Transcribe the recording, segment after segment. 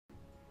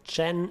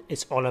Chen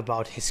is all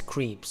about his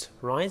creeps,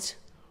 right?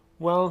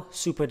 Well,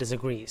 Super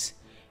disagrees.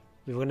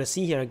 We're gonna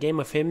see here a game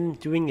of him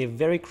doing a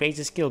very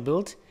crazy skill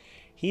build.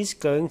 He's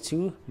going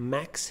to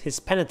max his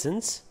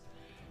Penitence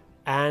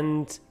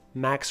and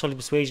max Holy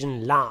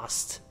Persuasion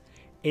last.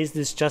 Is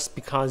this just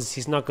because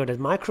he's not good at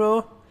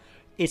micro?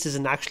 Is this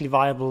an actually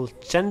viable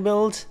Chen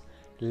build?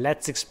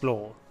 Let's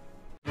explore.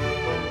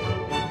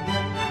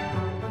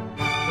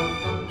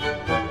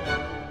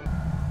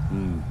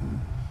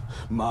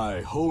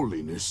 My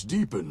holiness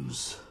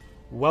deepens.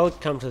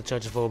 Welcome to the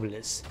Church of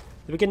Obelisk.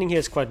 The beginning here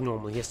is quite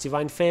normal. He has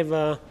Divine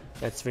Favor,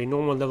 that's very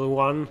normal, level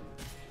 1.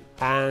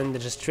 And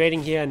they're just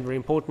trading here, and very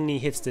importantly, he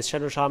hits the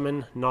Shadow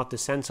Shaman, not the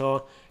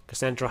Centaur, because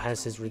Centaur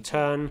has his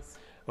return,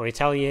 or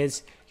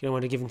retaliates. You don't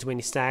want to give him too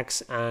many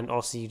stacks, and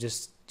also you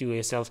just do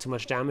yourself too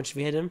much damage if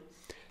you hit him.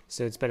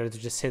 So it's better to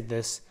just hit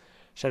this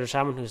Shadow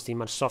Shaman, who's the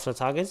much softer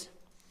target.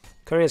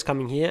 Courier is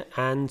coming here,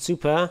 and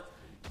Super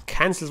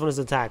cancels one of his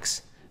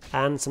attacks.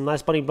 And some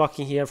nice body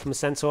blocking here from the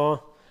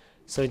Centaur,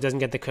 so he doesn't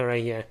get the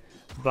courier here.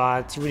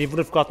 But he really would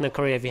have gotten a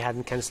courier if he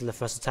hadn't cancelled the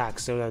first attack,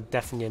 so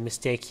definitely a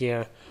mistake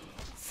here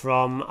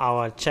from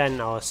our Chen,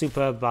 our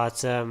Super,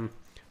 but of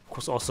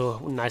course also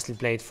nicely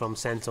played from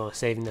Centaur,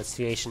 saving that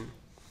situation.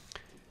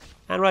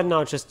 And right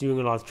now just doing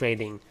a lot of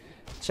trading.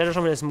 Shadow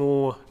Shaman has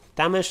more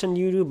damage than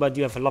you do, but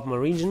you have a lot more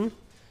regen,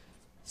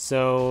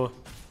 so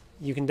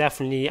you can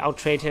definitely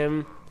out-trade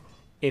him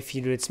if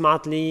you do it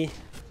smartly.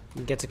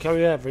 He gets a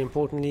courier, very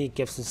importantly,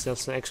 gives himself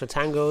some extra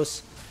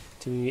tangos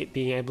to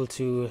being able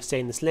to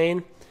stay in this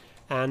lane.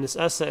 And this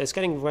Ursa is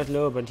getting quite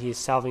low, but he's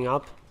salving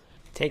up.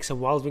 Takes a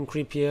Wild Wing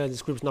creep here.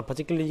 This creep is not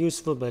particularly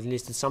useful, but at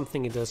least it's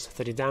something. It does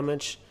 30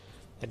 damage.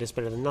 That is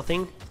better than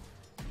nothing.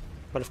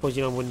 But of course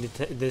you don't want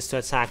this to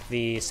attack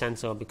the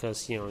Centaur,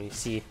 because you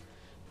see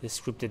this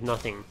creep did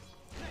nothing.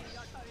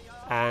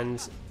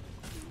 And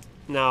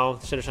now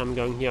Shadow Shaman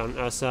going here on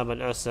Ursa, but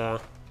Ursa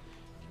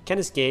can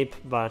escape,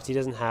 but he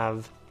doesn't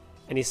have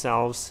any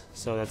salves,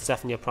 so that's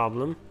definitely a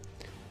problem.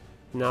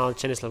 Now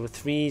Chen is level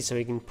 3, so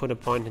he can put a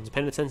point into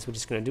Penitence, which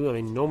is going to do. I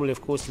mean, normally of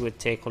course he would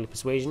take Holy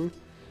Persuasion,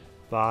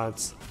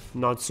 but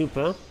not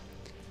Super.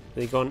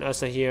 They go on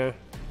Ursa here,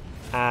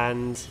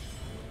 and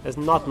there's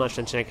not much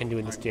that Chen can do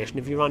in this situation.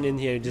 If you run in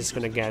here, you're just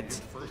going to get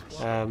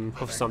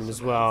Hoof Stomped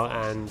as well,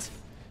 and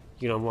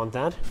you don't want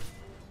that.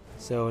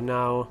 So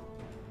now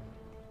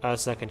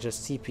Ursa can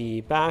just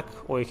TP back,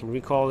 or you can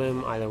recall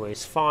him. Either way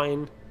is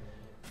fine.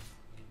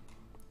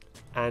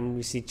 And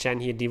we see Chen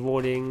here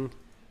dewarding,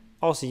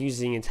 also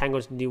using a tango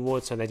to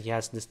deward, so that he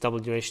has this double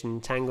duration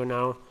tango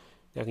now.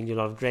 That can do a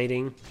lot of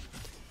trading.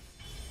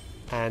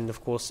 And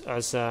of course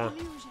Ursa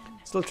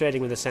still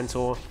trading with the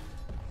Centaur.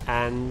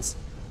 And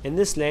in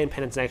this lane,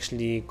 Penitence is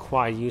actually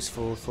quite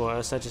useful for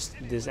Ursa. Just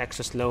this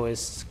extra slow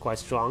is quite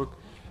strong.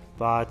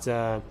 But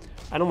I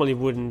normally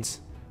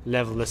wouldn't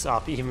level this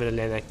up even in a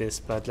lane like this,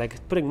 but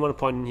like putting 1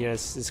 point in here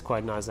is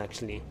quite nice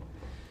actually.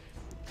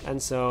 And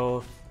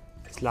so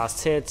his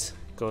last hit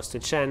goes to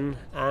Chen,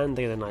 and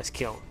they get a nice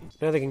kill.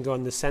 Now they can go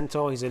on the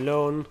Centaur. He's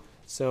alone,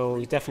 so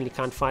he definitely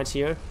can't fight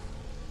here.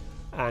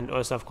 And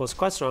Ursa, of course,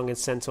 quite strong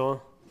against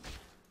Centaur.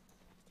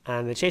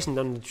 And they're chasing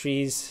down the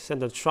trees.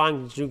 Centaur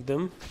trying to juke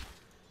them,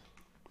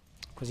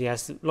 because he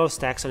has a lot of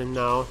stacks on him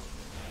now.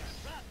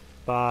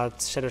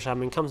 But Shadow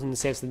Shaman comes in and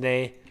saves the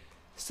day.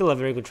 Still a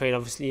very good trade,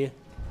 obviously.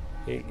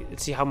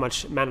 Let's see how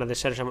much mana the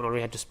Shadow Shaman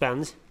already had to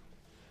spend.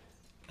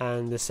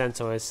 And the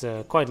Centaur is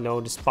quite low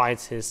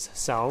despite his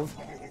salve.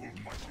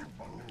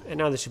 And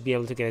now they should be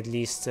able to get at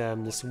least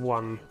this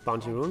 1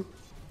 bounty rune.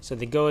 So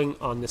they're going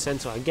on the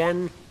Centaur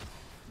again.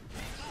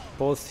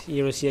 Both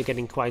heroes here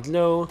getting quite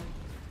low,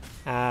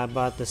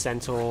 but the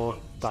Centaur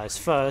dies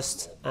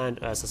first,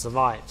 and Ursa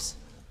survives.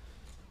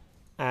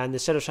 And the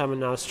Shadow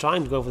Shaman now is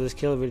trying to go for this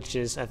kill, which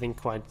is, I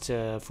think, quite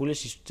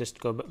foolish. He should just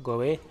go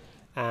away,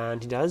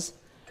 and he does.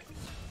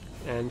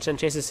 And Chen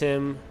chases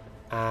him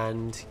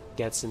and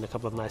gets in a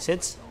couple of nice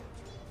hits.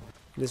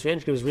 This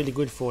range grip is really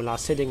good for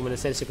last hitting when it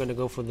says you're going to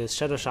go for this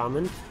Shadow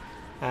Shaman.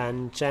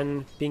 And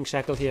Chen being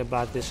shackled here,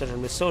 but the Shadow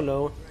Shaman is so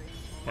low.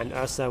 And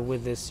Ursa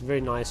with this very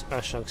nice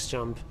Earthshock's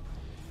jump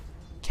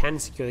can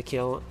secure the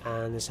kill,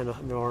 and the Shadow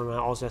Shaman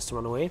also has to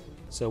run away.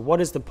 So what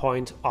is the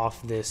point of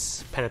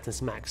this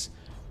Penitence max?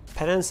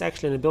 Penitence is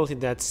actually an ability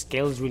that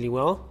scales really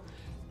well.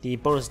 The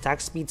bonus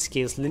attack speed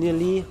scales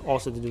linearly,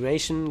 also the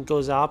duration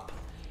goes up.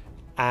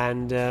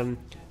 And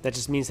that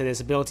just means that this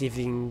ability, if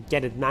you can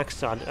get it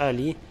maxed out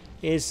early,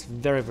 is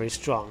very, very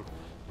strong.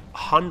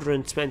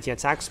 120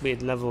 attack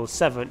speed level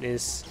 7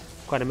 is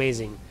quite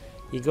amazing.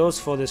 He goes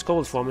for this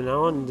Cold Form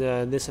now, and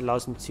this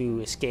allows him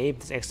to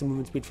escape. This extra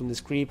movement speed from this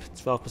creep,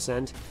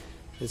 12%,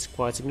 is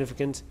quite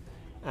significant.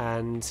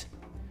 And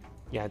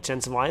yeah,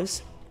 Chen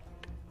survives.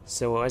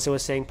 So as I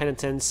was saying,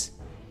 Penitence,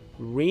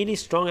 really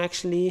strong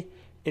actually.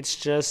 It's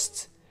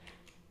just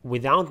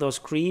without those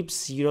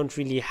creeps, you don't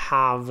really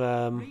have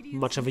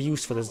much of a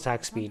use for this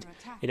attack speed.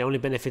 It only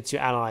benefits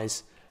your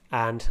allies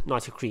and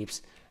not your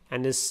creeps.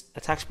 And this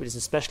attack speed is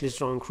especially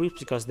strong on creeps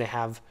because they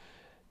have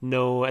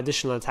no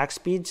additional attack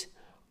speed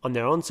on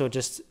their own, so it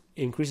just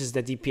increases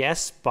their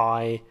DPS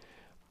by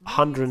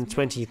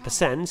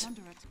 120%.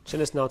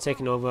 Chen is now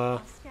taking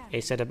over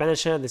a set of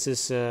Banisher. This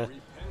is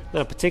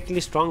not a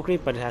particularly strong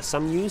creep, but it has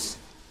some use.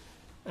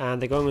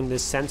 And they're going on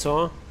this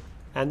Centaur.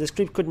 And this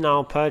creep could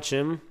now purge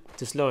him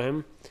to slow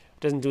him.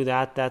 Doesn't do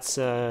that. That's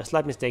a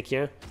slight mistake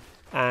here.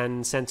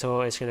 And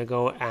Centaur is gonna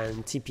go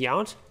and TP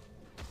out.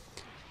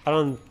 I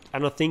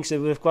don't think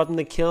so. We've gotten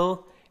the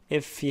kill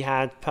if he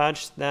had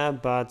purged there,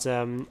 but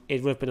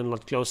it would have been a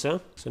lot closer.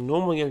 So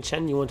normally on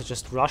Chen you want to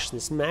just rush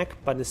this mech,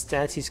 but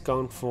instead he's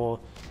going for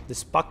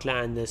this buckler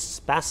and this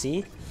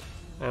Spassy.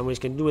 And what he's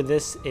going to do with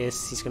this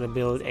is he's going to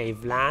build a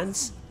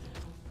Vlads.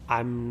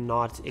 I'm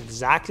not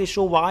exactly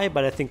sure why,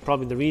 but I think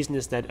probably the reason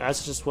is that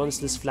Ursa just wants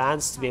this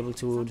Vlads to be able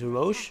to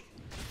Roche.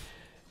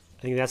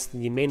 I think that's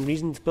the main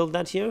reason to build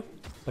that here.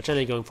 But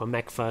generally going for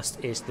mech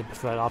first is the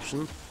preferred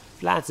option.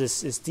 Vlads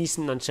is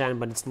decent on Chen,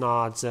 but it's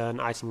not an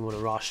item you want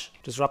to rush.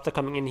 Disruptor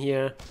coming in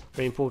here,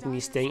 very importantly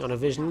staying on a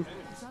vision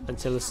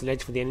until it's too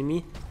late for the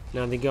enemy.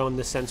 Now they go on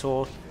the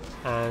Centaur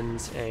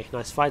and a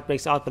nice fight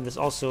breaks out, but there's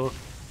also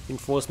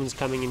reinforcements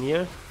coming in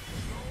here.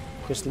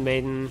 Crystal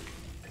Maiden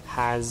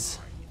has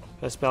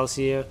her spells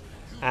here,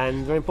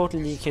 and very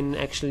importantly you can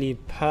actually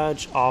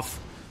purge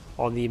off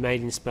all the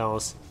Maiden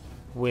spells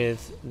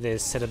with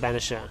this set of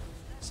Banisher.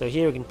 So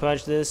here you can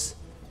purge this,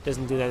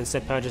 doesn't do that,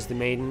 instead purges the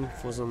Maiden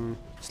for some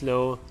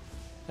slow.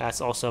 That's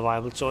also a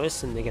viable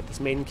choice, and they get this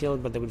Maiden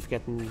killed, but they would have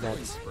gotten that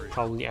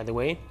probably either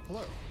way.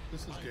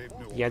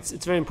 Yeah, it's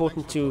very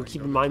important to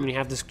keep in mind when you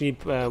have this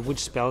creep which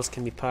spells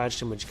can be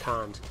purged and which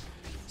can't.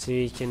 So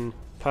you can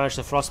purge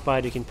the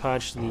Frostbite, you can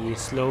purge the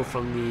slow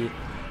from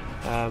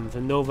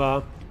the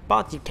Nova,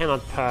 but you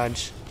cannot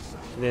purge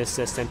this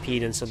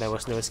Stampede, and so there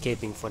was no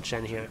escaping for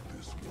Chen here.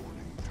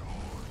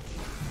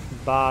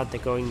 But they're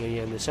going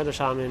here in the Shadow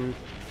Shaman.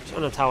 He's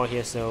on a tower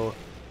here, so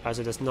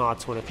Ursa does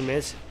not want to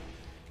commit.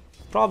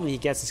 Probably he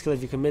gets his kill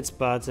if he commits,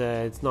 but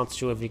it's not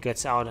sure if he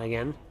gets out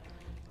again.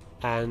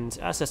 And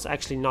Ursa's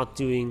actually not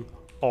doing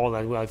all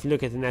that well. If you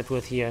look at the net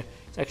worth here,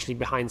 it's actually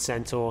behind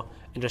Centaur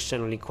and just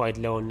generally quite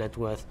low in net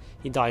worth.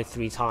 He died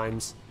 3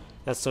 times.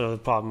 That's sort of the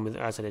problem with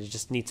Ursa, that you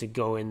just need to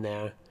go in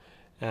there.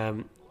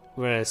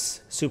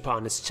 Whereas Super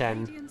on his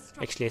Chen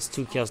actually has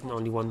 2 kills and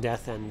only 1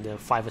 death and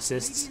 5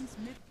 assists.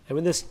 And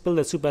with this build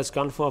that Super has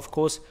gone for, of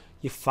course,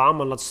 you farm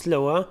a lot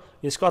slower.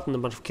 He's gotten a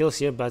bunch of kills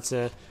here, but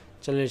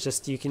generally it's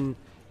just you can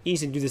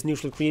easily do these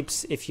neutral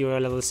creeps if you're a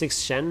level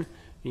 6 Chen.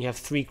 You have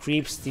 3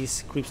 creeps,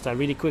 these creeps die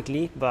really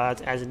quickly,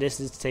 but as it is,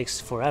 it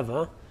takes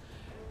forever.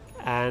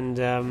 And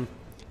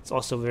it's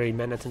also a very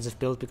mana intensive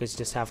build because you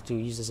just have to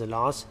use this a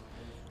lot.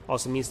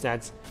 Also means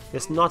that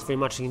there's not very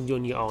much you can do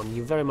on your own.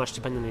 You very much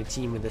depend on your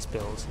team with this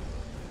build.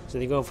 So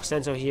they go for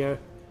Centaur here.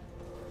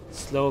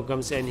 Slow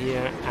comes in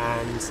here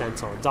and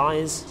Centaur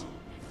dies.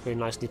 Very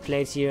nicely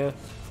played here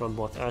from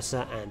both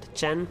Ursa and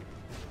Chen.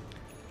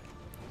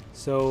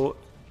 So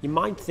you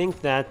might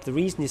think that the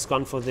reason he's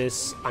gone for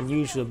this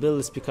unusual build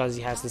is because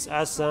he has this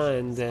Ursa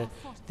and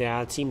they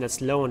are a team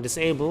that's low and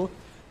disabled.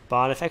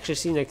 But I've actually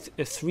seen like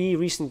 3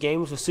 recent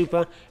games with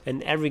Super,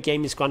 and every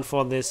game he's gone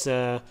for this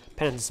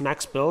Penitence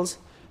Max build,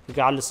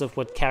 regardless of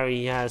what carry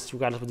he has,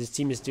 regardless of what his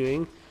team is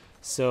doing.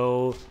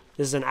 So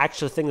this is an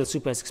actual thing that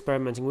Super is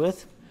experimenting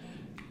with.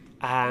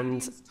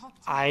 And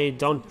I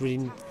don't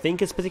really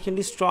think it's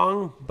particularly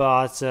strong,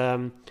 but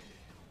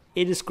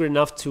it is good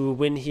enough to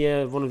win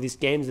here one of these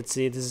games. Let's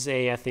see, this is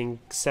a, I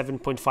think,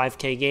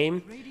 7.5k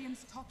game.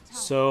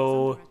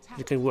 So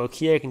you can work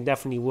here, you can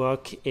definitely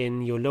work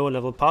in your lower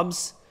level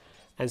pubs.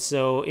 And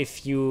so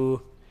if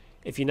you're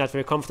not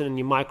very confident in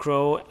your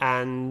micro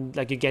and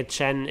like you get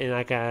Chen in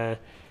like a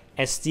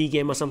SD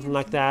game or something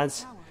like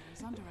that,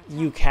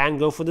 you can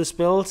go for this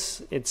build.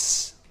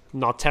 It's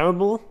not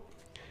terrible.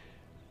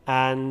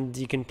 And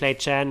you can play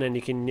Chen and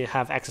you can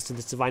have access to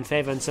this Divine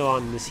Favor and so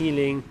on, this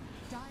healing,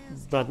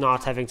 but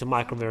not having to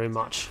micro very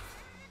much.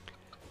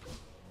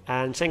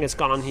 And Chen has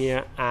gone on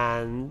here,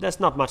 and there's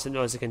not much that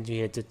Ursa can do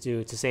here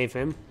to save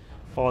him.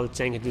 All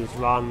Chen can do is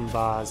run,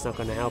 but it's not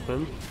going to help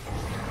him.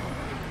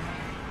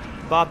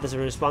 But there's a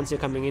response here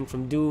coming in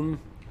from Doom.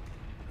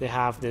 They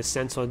have this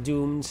Centaur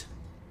doomed,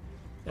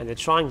 and they're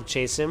trying to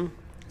chase him.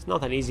 It's not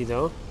that easy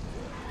though.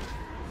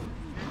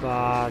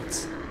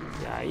 But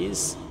yeah,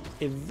 he's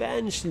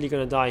eventually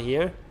gonna die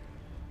here.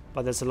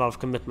 But there's a lot of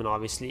commitment,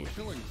 obviously.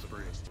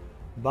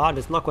 But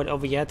it's not quite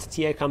over yet.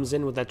 TA comes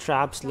in with that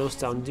trap, slows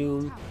down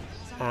Doom,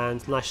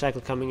 and nice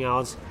shackle coming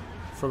out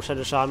from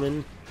Shadow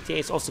Shaman. TA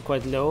is also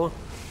quite low,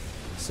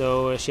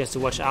 so she has to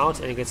watch out,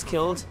 and he gets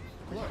killed.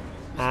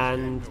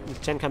 And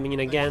Chen coming in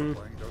again.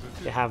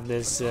 They have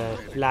this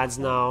lads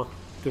now,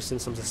 gives them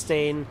some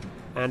sustain,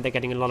 and they're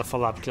getting a lot of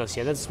follow-up kills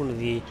here. That's one of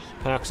the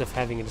perks of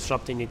having a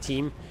disruptor in your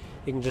team.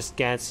 You can just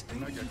get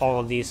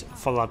all of these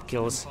follow-up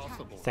kills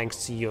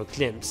thanks to your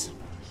glimpse.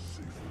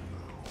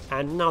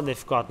 And now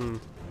they've gotten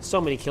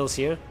so many kills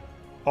here.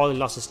 All they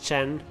lost is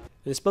Chen.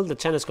 This build that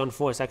Chen has gone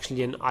for is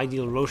actually an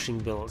ideal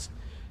Roshing build.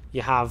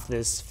 You have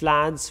this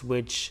Vlads,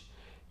 which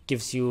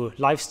gives you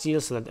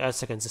lifesteal so that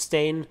Ursa can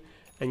sustain.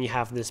 And you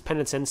have this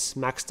Penitence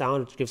maxed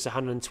down, which gives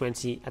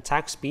 120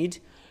 attack speed,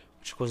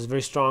 which of course is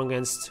very strong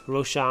against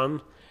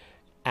Roshan.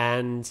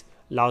 and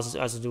allows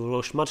us to do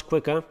Roche much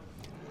quicker.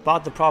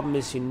 But the problem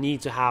is you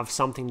need to have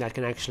something that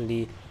can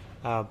actually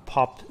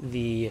pop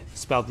the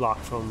spell block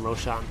from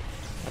Roshan.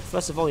 But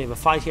first of all, you have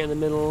a fight here in the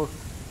middle,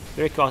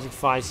 very chaotic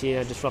fight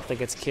here. Disruptor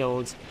gets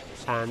killed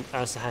and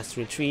Ursa has to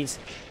retreat.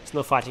 There's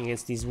no fighting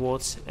against these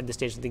wards at this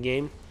stage of the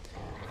game.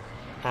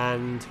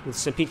 And with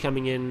Stampede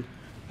coming in,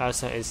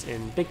 Ursa is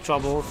in big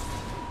trouble.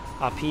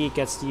 RP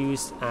gets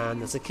used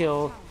and there's a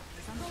kill,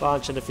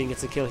 but Shadow Fiend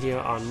gets a kill here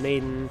on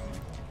Maiden.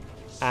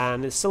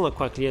 And it's still not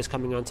quite clear who's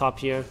coming on top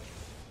here,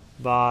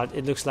 but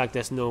it looks like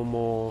there's no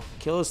more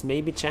kills.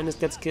 Maybe Chen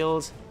gets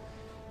killed.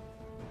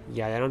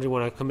 Yeah, I don't really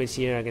want to commit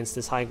here against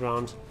this high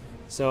ground.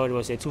 So it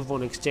was a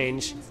 2-for-1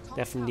 exchange,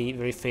 definitely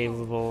very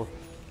favorable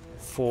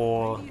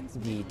for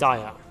the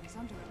Dire.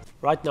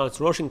 Right now it's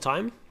Roshing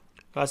time.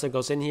 Ursa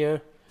goes in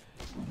here,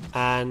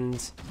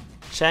 and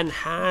Chen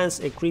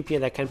has a creep here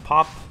that can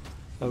pop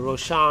a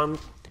Roshan,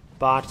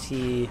 but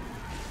he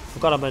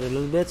forgot about it a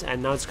little bit,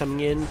 and now it's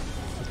coming in.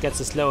 It gets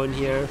a slow in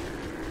here,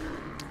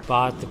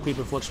 but the creep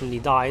unfortunately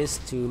dies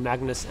to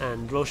Magnus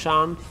and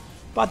Roshan,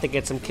 but they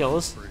get some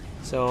kills,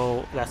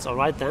 so that's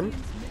alright then.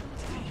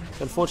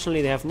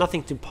 Unfortunately, they have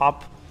nothing to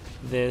pop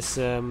this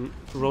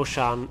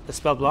Roshan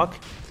spell block.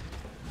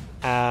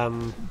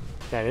 There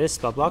it is,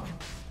 spell block.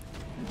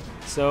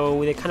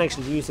 So they can't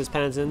actually use this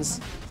Penitence,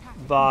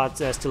 but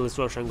still this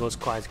Roshan goes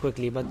quite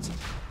quickly, but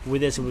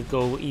with this it would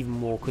go even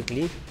more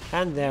quickly.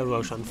 And there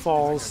Roshan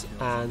falls,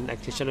 and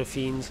actually Shadow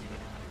Fiend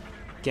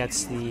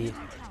gets the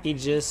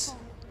Aegis.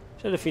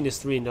 Shadow Fiend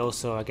is 3-0,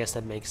 so I guess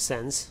that makes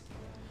sense.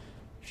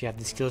 If you have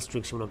these kill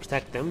streaks, you want to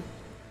protect them.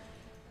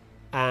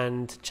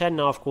 And Chen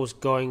now, of course,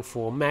 going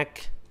for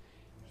mech.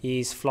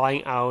 He's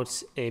flying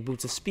out a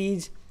Boots of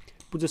Speed.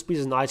 Boots of Speed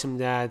is an item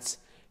that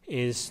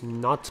is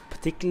not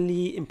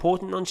particularly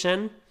important on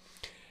Chen.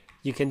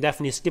 You can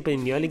definitely skip it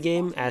in the early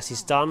game, as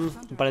he's done,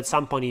 but at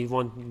some point you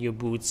want your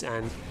boots,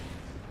 and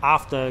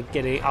after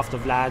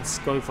Vlad's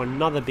going for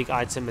another big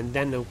item and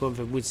then going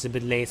for boots is a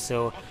bit late,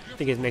 so I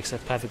think it makes a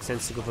perfect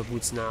sense to go for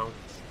boots now.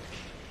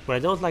 What I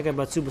don't like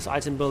about Super's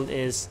item build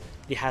is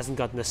he hasn't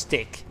gotten a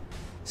stick.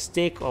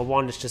 Stick or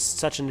wand is just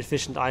such an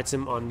efficient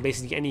item on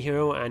basically any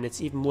hero, and it's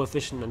even more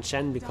efficient on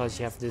Chen because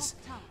you have this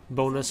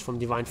bonus from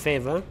Divine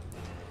Favor.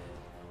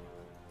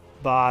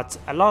 But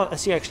I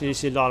see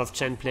a lot of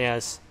Chen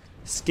players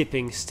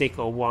skipping stick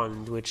or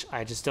wand, which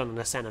I just don't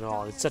understand at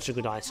all. It's such a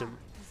good item,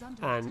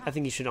 and I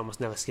think you should almost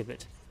never skip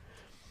it.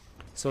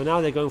 So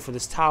now they're going for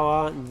this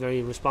tower,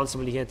 very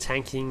responsibly here,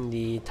 tanking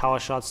the tower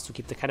shots to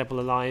keep the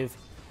catapult alive.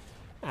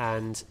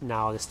 And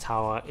now this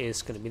tower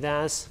is going to be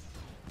theirs.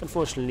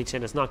 Unfortunately,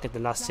 Chen does not get the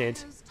last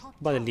hit,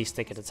 but at least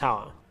they get the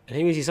tower. And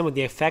here we see some of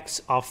the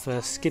effects of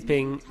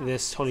skipping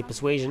this Holy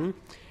Persuasion.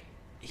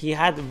 He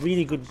had a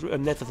really good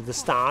net at the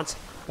start,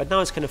 but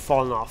now it's kind of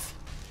fallen off.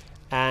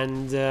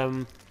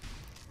 And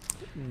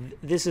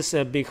this is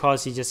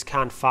because you just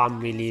can't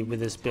farm really with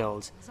this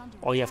build.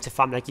 Or you have to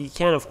farm, like you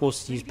can of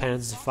course use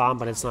Penitence to farm,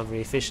 but it's not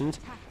very efficient.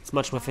 It's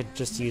much more efficient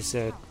just to use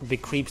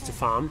big creeps to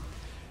farm.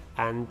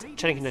 And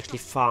Chen can actually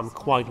farm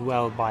quite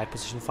well by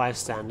position 5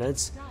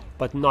 standards,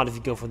 but not if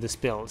you go for this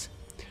build.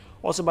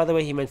 Also, by the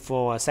way, he went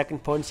for a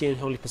second point here in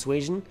Holy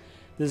Persuasion.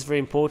 This is very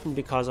important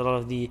because a lot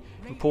of the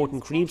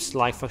important creeps,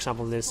 like for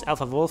example this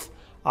Alpha Wolf,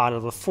 are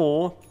level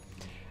 4.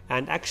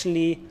 And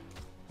actually,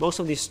 most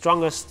of the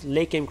strongest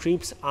late game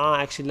creeps are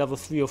actually level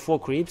 3 or 4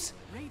 creeps.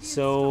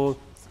 So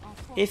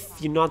if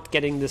you're not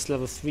getting this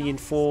level 3 and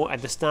 4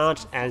 at the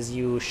start, as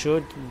you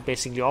should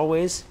basically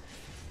always,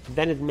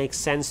 then it makes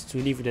sense to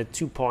leave it at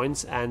 2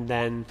 points and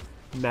then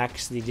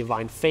max the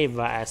Divine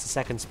Favor as the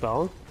second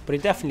spell. But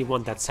you definitely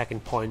want that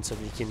second point so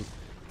that you can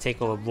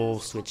take over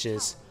Wolves, which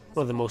is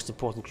one of the most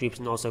important creeps,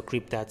 and also a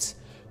creep that's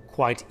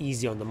quite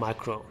easy on the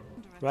micro.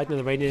 Right now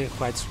the Radiant are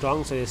quite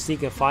strong, so they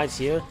seek a fight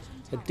here.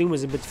 The Doom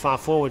is a bit far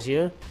forward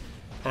here,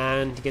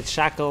 and he gets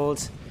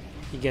shackled,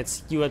 he gets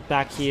skewered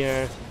back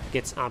here,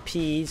 gets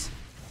RP'd,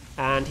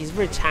 and he's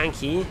very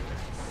tanky,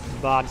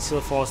 but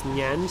still falls in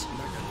the end.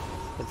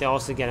 But they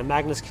also get a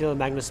Magnus kill.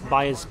 Magnus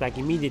bites back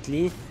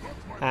immediately,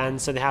 and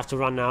so they have to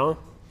run now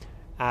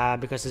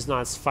because there's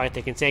not a fight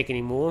they can take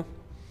anymore.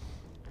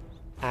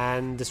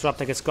 And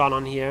Disruptor gets gone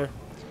on here.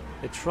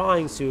 They're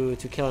trying to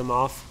kill him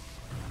off.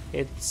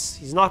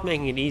 He's not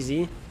making it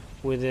easy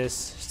with this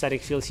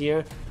static field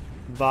here,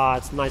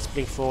 but nice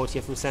blink forward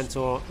here from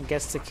Centaur,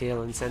 gets the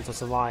kill, and Centaur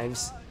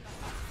survives.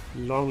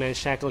 Long lane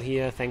shackle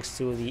here thanks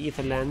to the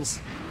Ether Lens,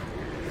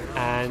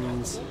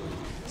 and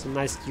some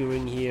nice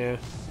curing here.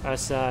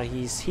 Ursa,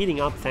 he's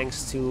healing up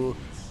thanks to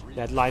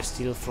that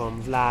lifesteal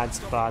from Vlad,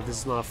 but this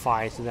is not a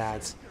fight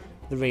that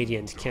the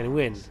Radiant can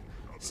win.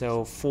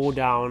 So 4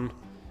 down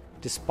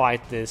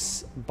despite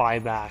this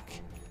buyback.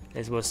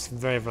 It was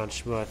very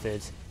much worth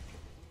it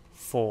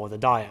for the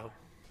Dire.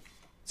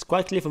 It's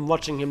quite clear from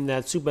watching him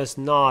that Super is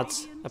not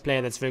a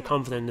player that's very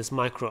confident in this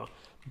micro,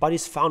 but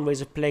he's found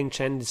ways of playing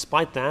Chen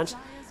despite that,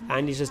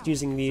 and he's just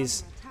using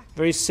these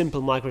very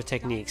simple micro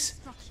techniques.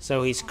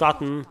 So he's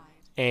gotten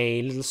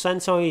a little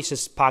Centaur, he's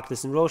just parked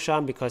this in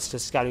Roshan because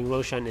just scouting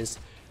Roshan is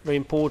very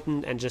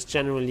important, and just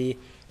generally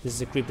This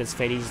is a creep that's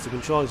fairly easy to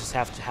control. You just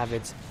have to have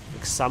it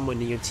like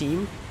someone in your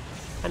team.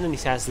 And then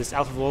he has this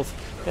Alpha Wolf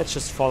that's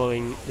just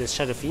following this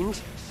Shadow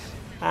Fiend.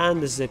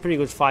 And this is a pretty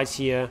good fight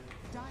here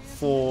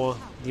for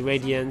the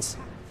Radiants.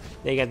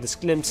 They get this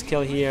glimpse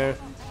kill here,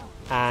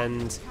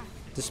 and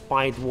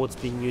despite wards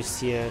being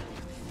used here,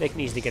 they can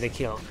easily get a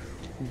kill.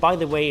 By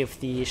the way, if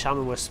the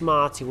Shaman were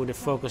smart, he would have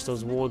focused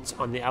those wards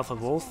on the Alpha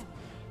Wolf.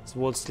 This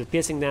ward's still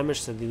piercing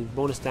damage, so the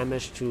bonus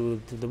damage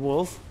to the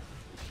Wolf.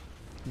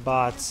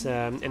 But,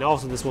 and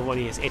also this Wolf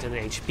only has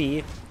 800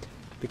 HP,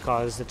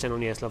 because the Chen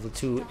only has level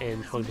 2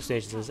 in Holy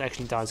Persuasion, so this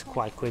actually dies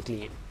quite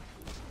quickly.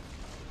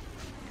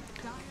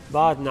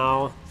 But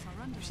now,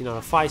 we've seen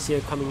another fight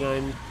here coming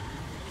in,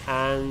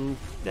 and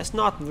there's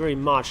not very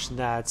much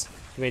that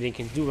Radiant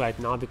can do right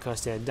now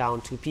because they're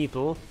down 2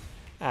 people,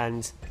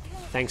 and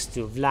thanks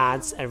to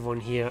Vlad's, everyone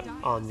here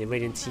on the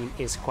Radiant team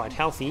is quite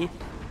healthy.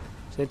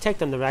 So they take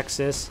down the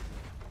Rexes,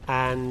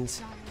 and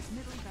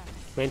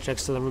range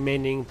tracks still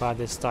remaining, but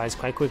this dies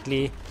quite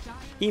quickly.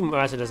 Even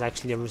Ursa does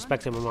actually a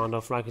respectable amount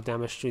of rocket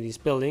damage to these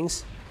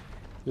buildings.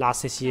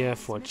 Last hit here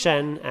for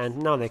Chen, and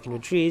now they can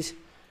retreat.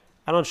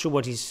 I'm not sure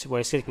what he's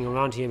kicking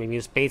around here, maybe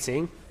he's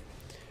baiting.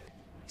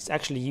 He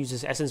actually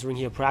uses Essence Ring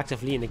here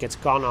proactively and it gets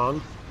gone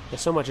on.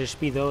 There's so much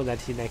HP though that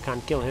they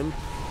can't kill him.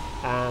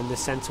 And the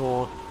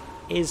Centaur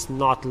is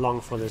not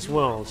long for this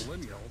world.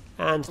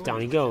 And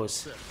down he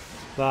goes.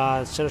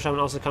 But Shadow Shaman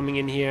also coming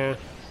in here.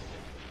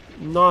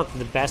 Not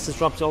the best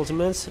disrupt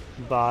ultimate,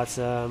 but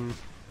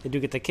they do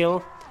get the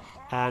kill.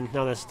 And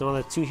now there's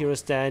another 2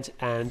 heroes dead,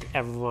 and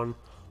everyone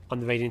on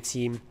the Radiant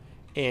team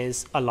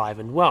is alive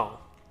and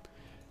well.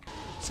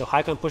 So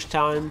Hycon push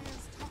time.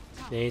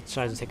 They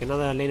try to take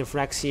another lane of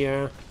Rex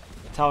here.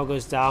 The tower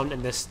goes down,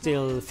 and there's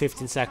still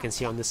 15 seconds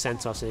here on the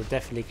Centaur, so they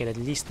definitely get at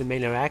least the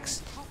melee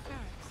Rex.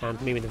 And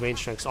maybe the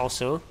range Rex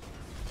also.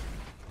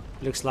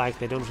 Looks like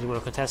they don't really want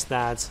to contest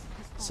that.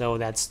 So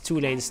that's 2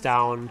 lanes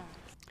down.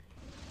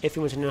 If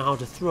you want to know how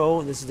to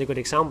throw, this is a good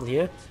example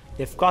here.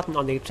 They've gotten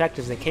on the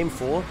objectives they came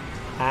for,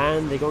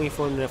 and they're going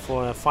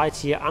for a fight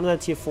here under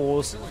the tier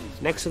 4s,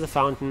 next to the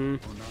fountain.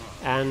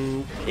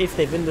 And if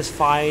they win this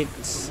fight,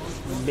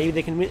 maybe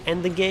they can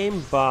end the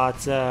game,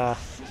 but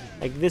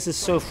like this is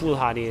so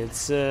foolhardy.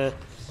 It's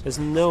there's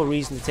no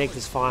reason to take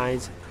this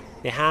fight.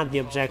 They had the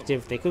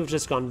objective, they could have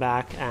just gone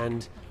back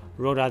and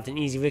rode out an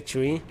easy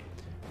victory,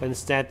 but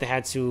instead they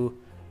had to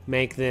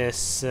make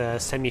this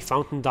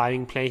semi-fountain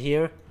diving play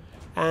here,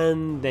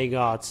 and they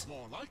got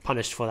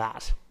punished for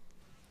that.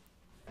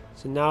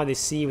 So now they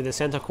see with the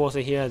center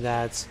quarter here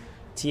that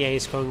TA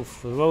is going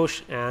for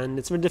Roche, and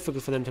it's very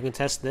difficult for them to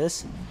contest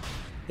this.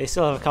 They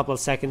still have a couple of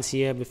seconds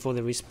here before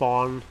they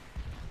respawn,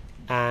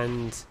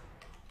 and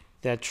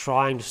they're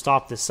trying to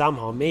stop this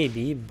somehow,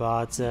 maybe,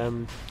 but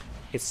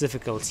it's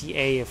difficult.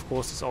 TA, of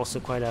course, is also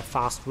quite a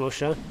fast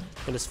Rocher,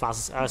 not as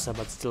fast as Ursa,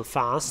 but still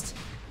fast.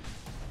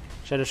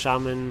 Shadow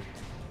Shaman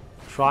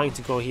trying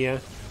to go here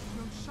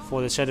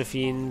for the Shadow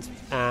Fiend,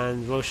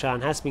 and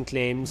Roshan has been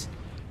claimed.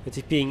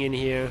 They're TPing in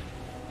here,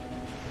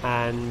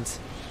 and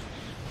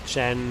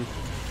Chen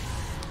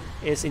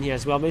is in here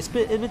as well, but it's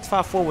a bit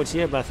far forward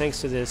here, but thanks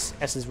to this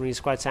Essence Ring,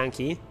 is quite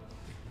tanky.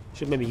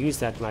 Should maybe use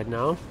that right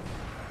now.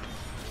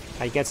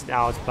 He gets it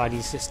out, but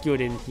he's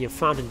skewered in here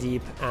fountain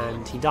deep,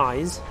 and he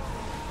dies.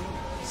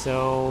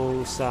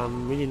 So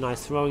some really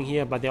nice throwing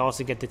here, but they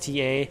also get the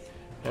TA.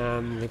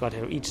 They got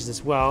her Aegis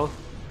as well.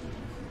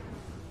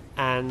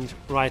 And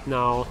right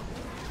now,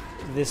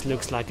 this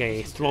looks like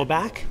a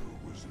throwback.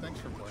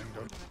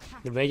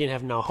 The Radiant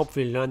have now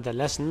hopefully learned their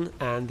lesson,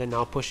 and they're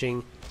now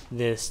pushing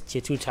this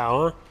tier 2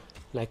 tower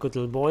like good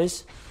little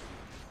boys.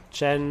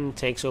 Chen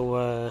takes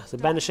over the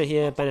Banisher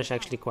here. Banisher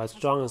actually quite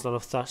strong. There's a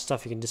lot of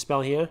stuff you can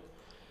dispel here.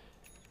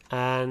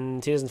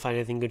 And he doesn't find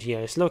anything good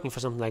here. He's looking for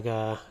something like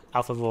a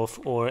Alpha Wolf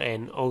or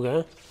an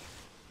Ogre,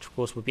 which of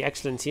course would be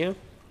excellent here,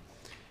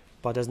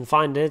 but doesn't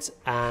find it.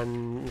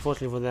 And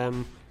unfortunately for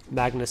them,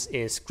 Magnus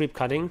is creep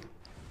cutting,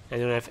 and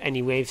they don't have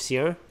any waves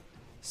here,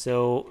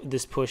 so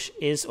this push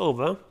is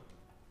over.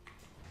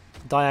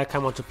 Dire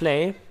come out to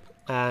play,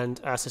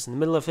 and Ursa's in the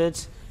middle of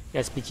it. He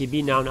has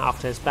BKB now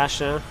after his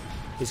Basher.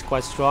 He's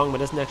quite strong, but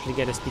doesn't actually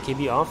get his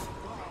BKB off.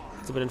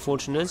 It's a bit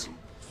unfortunate.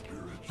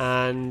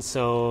 And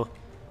so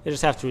they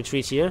just have to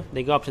retreat here.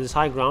 They go up to this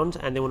high ground,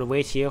 and they want to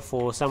wait here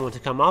for someone to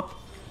come up.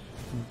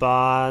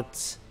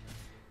 But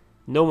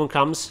no one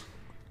comes,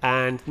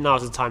 and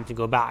now's the time to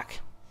go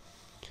back.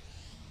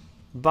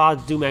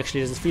 But Doom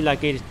actually doesn't feel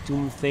like it.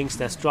 Doom thinks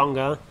they're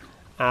stronger,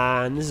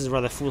 and this is a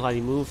rather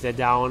foolhardy move. They're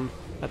down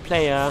a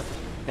player,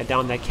 they're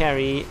down their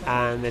carry,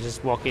 and they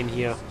just walk in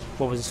here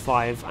 4 vs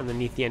 5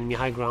 underneath the enemy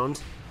high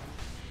ground.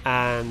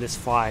 And this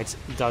fight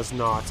does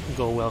not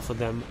go well for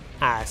them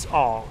at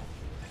all.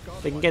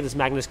 They can get this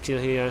Magnus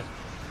kill here,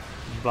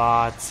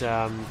 but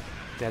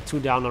they're 2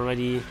 down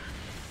already,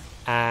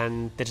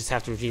 and they just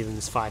have to retreat in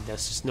this fight.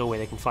 There's just no way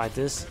they can fight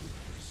this.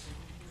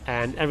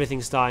 And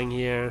everything's dying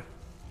here.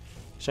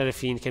 Shadow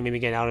Fiend can maybe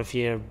get out of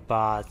here,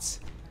 but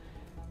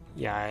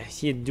yeah,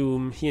 he and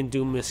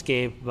Doom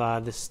escape,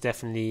 but this is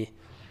definitely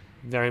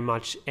very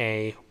much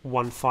a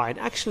one fight.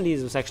 Actually,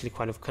 it was actually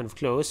kind of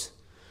close.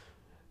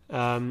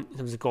 In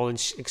terms of goal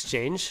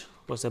exchange,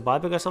 was there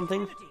buyback or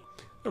something?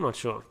 I'm not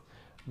sure,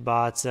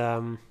 but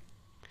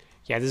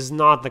yeah, this is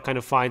not the kind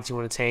of fights you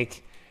want to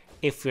take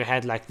if you're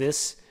ahead like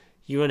this.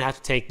 You don't have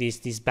to take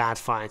these bad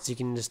fights. You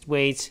can just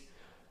wait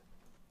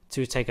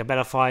to take a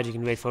better fight. You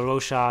can wait for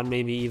Roshan,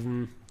 maybe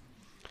even.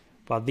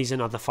 But these are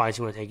not the fights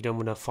you want to take. You don't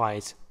want to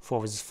fight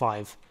 4 versus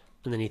 5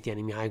 underneath the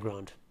enemy high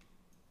ground.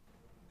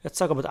 Let's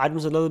talk about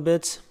items a little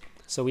bit.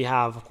 So we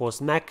have, of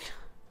course, mech.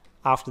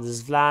 After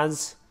this,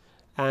 Vlad's.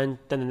 And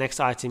then the next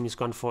item he's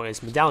gone for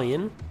is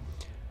Medallion.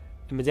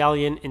 A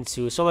Medallion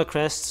into Solar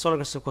Crest. Solar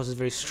Crest, of course, is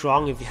very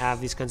strong if you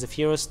have these kinds of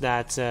heroes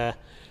that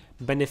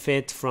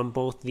benefit from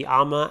both the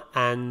armor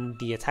and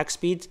the attack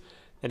speed.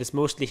 That is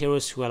mostly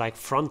heroes who are like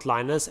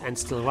frontliners and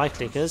still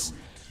right-clickers.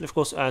 And of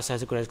course, Ursa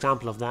has a good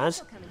example of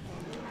that.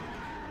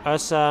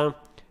 Ursa,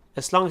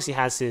 as long as he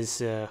has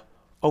his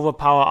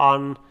overpower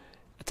on,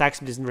 attack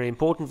speed isn't very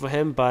important for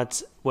him,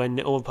 but when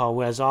the overpower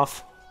wears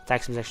off,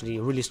 attack speed is actually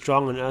really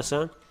strong on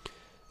Ursa.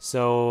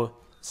 So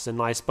it's a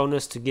nice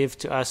bonus to give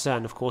to Ursa,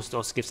 and of course it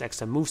also gives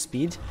extra move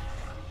speed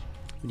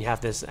when you have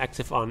this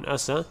active on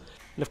Ursa.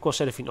 And of course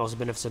Shadow Fiend also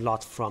benefits a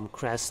lot from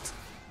Crest.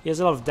 He has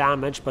a lot of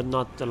damage, but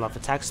not a lot of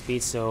attack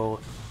speed, so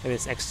maybe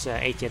this extra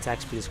 80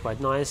 attack speed is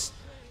quite nice.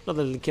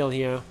 Another little kill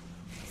here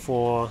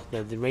for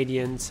the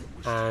Radiant,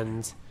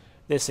 and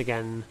this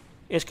again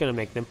is going to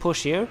make them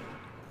push here.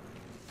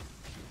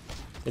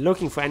 They're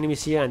looking for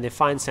enemies here, and they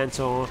find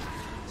Centaur.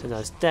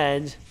 Centaur is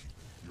dead,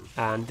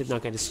 and did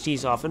not get his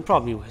cheese off, and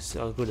probably was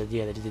a good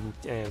idea that he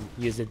didn't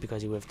use it,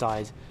 because he would have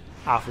died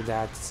after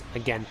that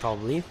again,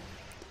 probably.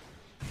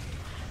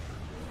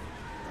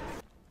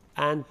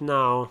 And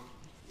now,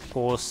 of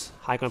course,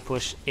 high ground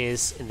push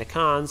is in the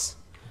cards.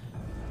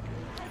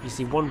 You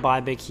see one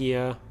buyback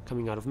here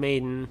coming out of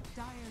Maiden.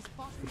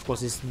 Of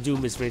course, his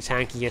Doom is very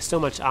tanky. He has so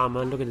much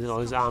armor. Look at all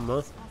his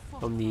armor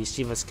from the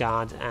Shiva's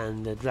Guard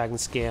and the Dragon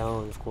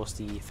Scale, and of course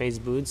the Phase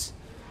Boots.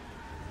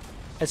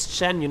 As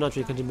Chen, you're not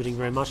really contributing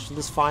very much to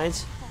this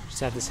fight. You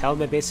just have this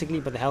helmet basically,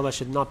 but the helmet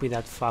should not be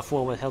that far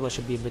forward. The helmet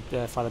should be a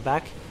bit farther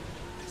back.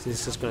 So this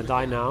is just going to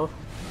die now,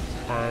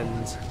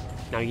 and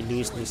now you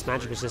lose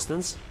magic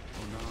resistance.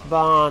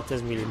 But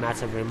doesn't really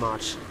matter very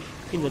much.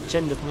 Even though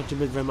Chen doesn't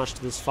contribute very much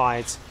to this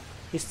fight,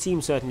 his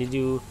team certainly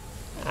do,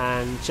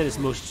 and Chen is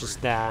mostly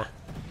just there,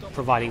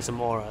 providing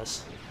some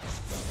auras.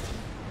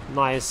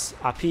 Nice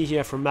RP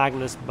here from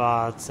Magnus,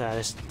 but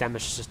his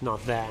damage is just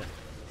not there.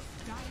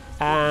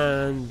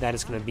 And that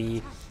is going to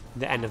be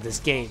the end of this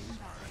game.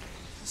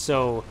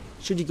 So,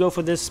 should you go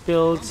for this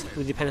build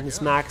with the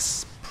Penitence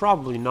max?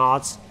 Probably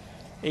not.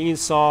 You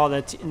saw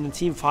that in the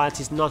team fight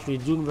he's not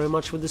really doing very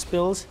much with this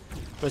build.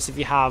 Whereas if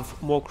you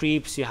have more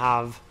creeps, you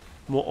have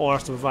more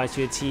auras to provide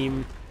to your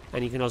team,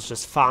 and you can also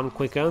just farm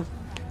quicker.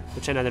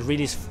 Which had a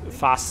really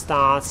fast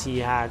start. He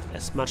had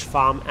as much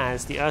farm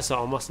as the Ursa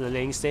almost in the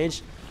laning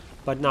stage,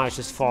 but now it's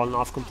just fallen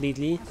off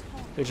completely,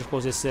 which of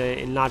course is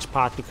in large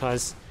part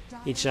because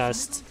he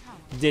just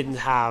didn't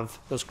have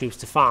those creeps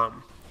to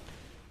farm.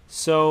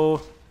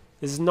 So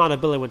this is not a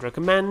build I would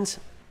recommend,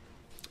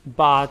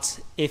 but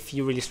if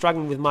you're really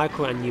struggling with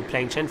micro and you're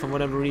playing Chen for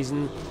whatever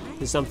reason,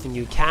 it's something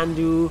you can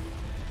do,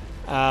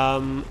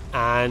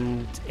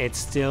 and it's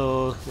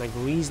still like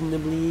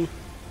reasonably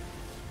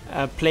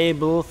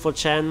playable for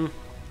Chen,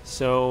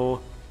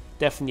 so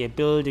definitely a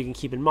build you can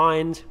keep in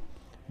mind,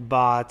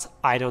 but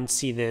I don't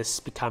see this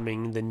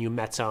becoming the new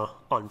meta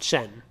on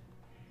Chen.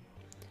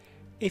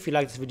 If you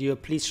like this video,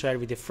 please share it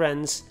with your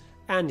friends,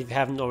 and if you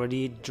haven't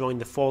already, join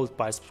the fold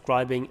by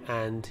subscribing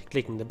and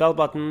clicking the bell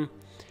button.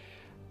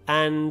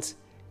 And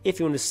if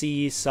you want to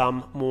see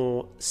some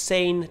more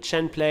sane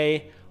Chen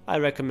play, I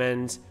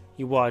recommend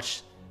you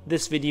watch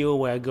this video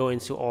where I go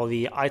into all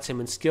the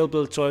item and skill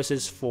build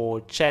choices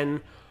for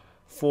Chen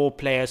for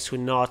players who are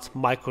not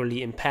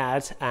microly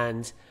impaired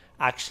and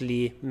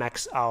actually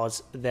max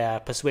out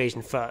their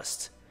persuasion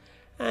first.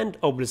 And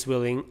Obelisk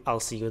willing, I'll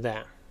see you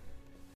there.